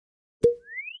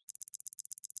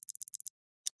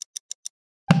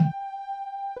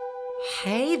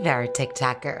Hey there,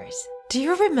 TikTakers! Do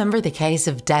you remember the case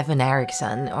of Devon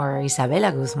Erickson or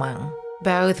Isabela Guzman?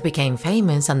 Both became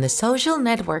famous on the social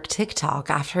network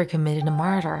TikTok after committing a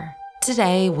murder.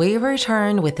 Today, we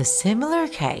return with a similar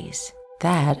case,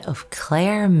 that of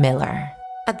Claire Miller.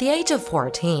 At the age of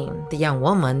 14, the young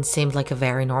woman seemed like a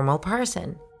very normal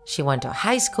person. She went to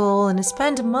high school and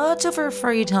spent much of her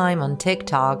free time on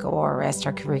TikTok or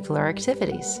extracurricular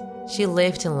activities. She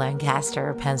lived in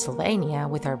Lancaster, Pennsylvania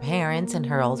with her parents and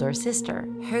her older sister,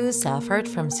 who suffered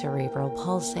from cerebral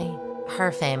palsy.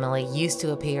 Her family used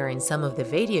to appear in some of the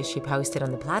videos she posted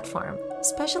on the platform,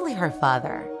 especially her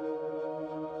father.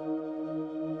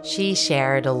 She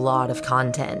shared a lot of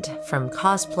content, from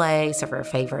cosplays of her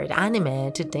favorite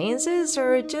anime to dances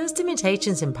or just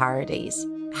imitations and parodies.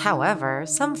 However,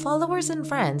 some followers and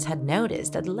friends had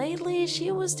noticed that lately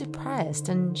she was depressed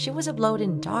and she was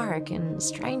uploading dark and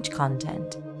strange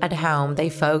content. At home, they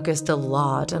focused a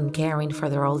lot on caring for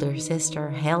their older sister,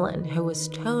 Helen, who was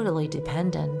totally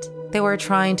dependent. They were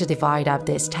trying to divide up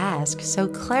this task, so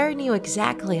Claire knew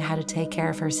exactly how to take care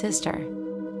of her sister.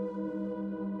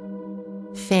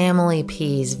 Family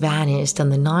peace vanished on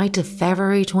the night of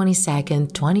February 22,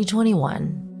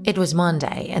 2021. It was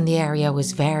Monday and the area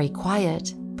was very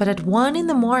quiet. But at 1 in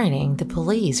the morning, the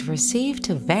police received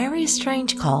a very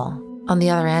strange call. On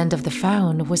the other end of the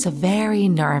phone was a very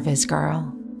nervous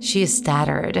girl. She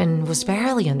stuttered and was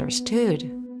barely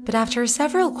understood. But after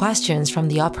several questions from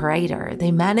the operator,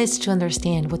 they managed to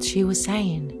understand what she was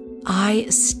saying. "I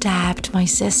stabbed my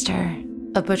sister."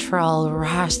 A patrol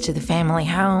rushed to the family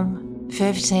home,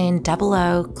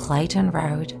 1500 Clayton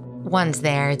Road. Once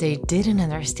there, they didn't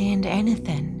understand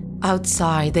anything.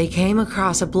 Outside, they came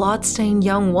across a blood-stained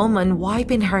young woman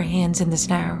wiping her hands in the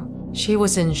snow. She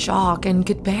was in shock and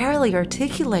could barely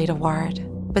articulate a word,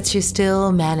 but she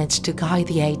still managed to guide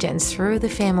the agents through the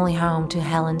family home to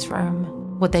Helen's room.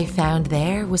 What they found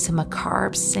there was a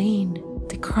macabre scene,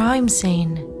 the crime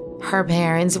scene. Her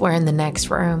parents were in the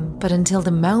next room, but until the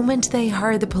moment they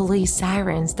heard the police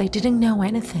sirens, they didn't know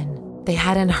anything. They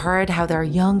hadn't heard how their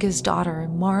youngest daughter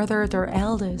murdered their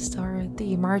eldest or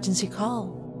the emergency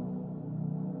call.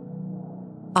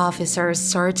 Officers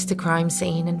searched the crime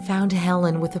scene and found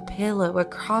Helen with a pillow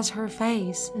across her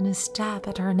face and a stab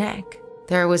at her neck.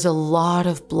 There was a lot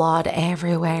of blood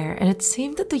everywhere, and it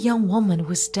seemed that the young woman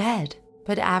was dead.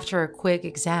 But after a quick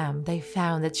exam, they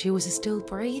found that she was still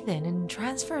breathing and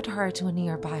transferred her to a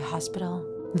nearby hospital.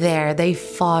 There, they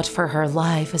fought for her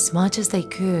life as much as they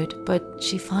could, but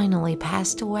she finally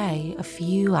passed away a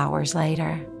few hours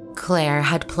later. Claire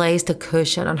had placed a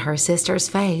cushion on her sister's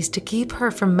face to keep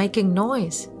her from making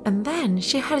noise, and then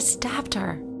she had stabbed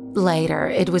her. Later,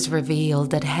 it was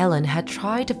revealed that Helen had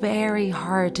tried very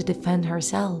hard to defend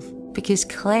herself because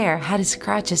Claire had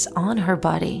scratches on her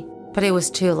body. But it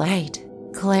was too late.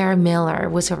 Claire Miller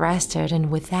was arrested and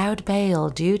without bail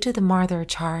due to the murder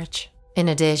charge. In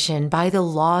addition, by the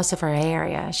laws of her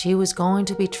area, she was going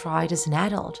to be tried as an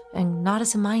adult and not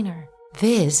as a minor.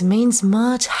 This means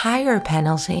much higher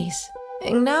penalties.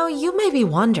 And now you may be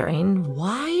wondering,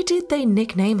 why did they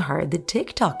nickname her the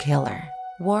TikTok killer?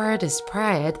 Word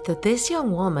spread that this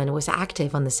young woman was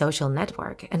active on the social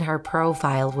network and her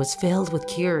profile was filled with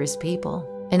curious people.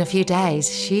 In a few days,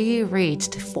 she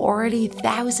reached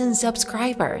 40,000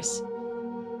 subscribers.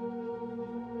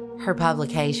 Her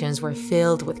publications were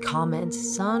filled with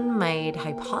comments. Some made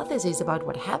hypotheses about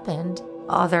what happened.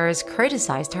 Others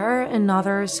criticized her and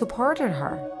others supported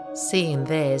her. Seeing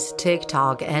this,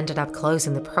 TikTok ended up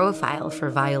closing the profile for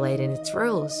violating its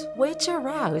rules, which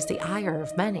aroused the ire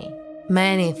of many.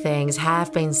 Many things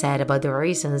have been said about the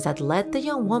reasons that led the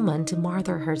young woman to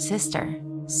murder her sister.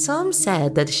 Some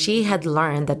said that she had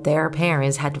learned that their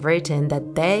parents had written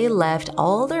that they left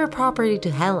all their property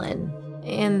to Helen,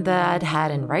 and that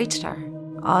had enraged her.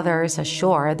 Others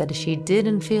assured that she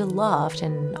didn't feel loved,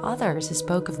 and others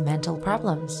spoke of mental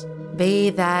problems.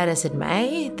 Be that as it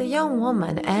may, the young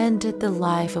woman ended the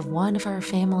life of one of her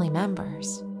family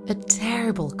members. A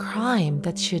terrible crime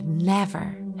that should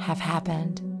never have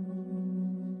happened.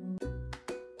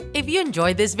 If you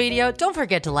enjoyed this video, don't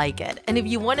forget to like it. And if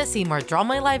you want to see more Draw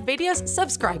My Life videos,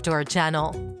 subscribe to our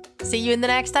channel. See you in the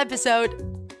next episode!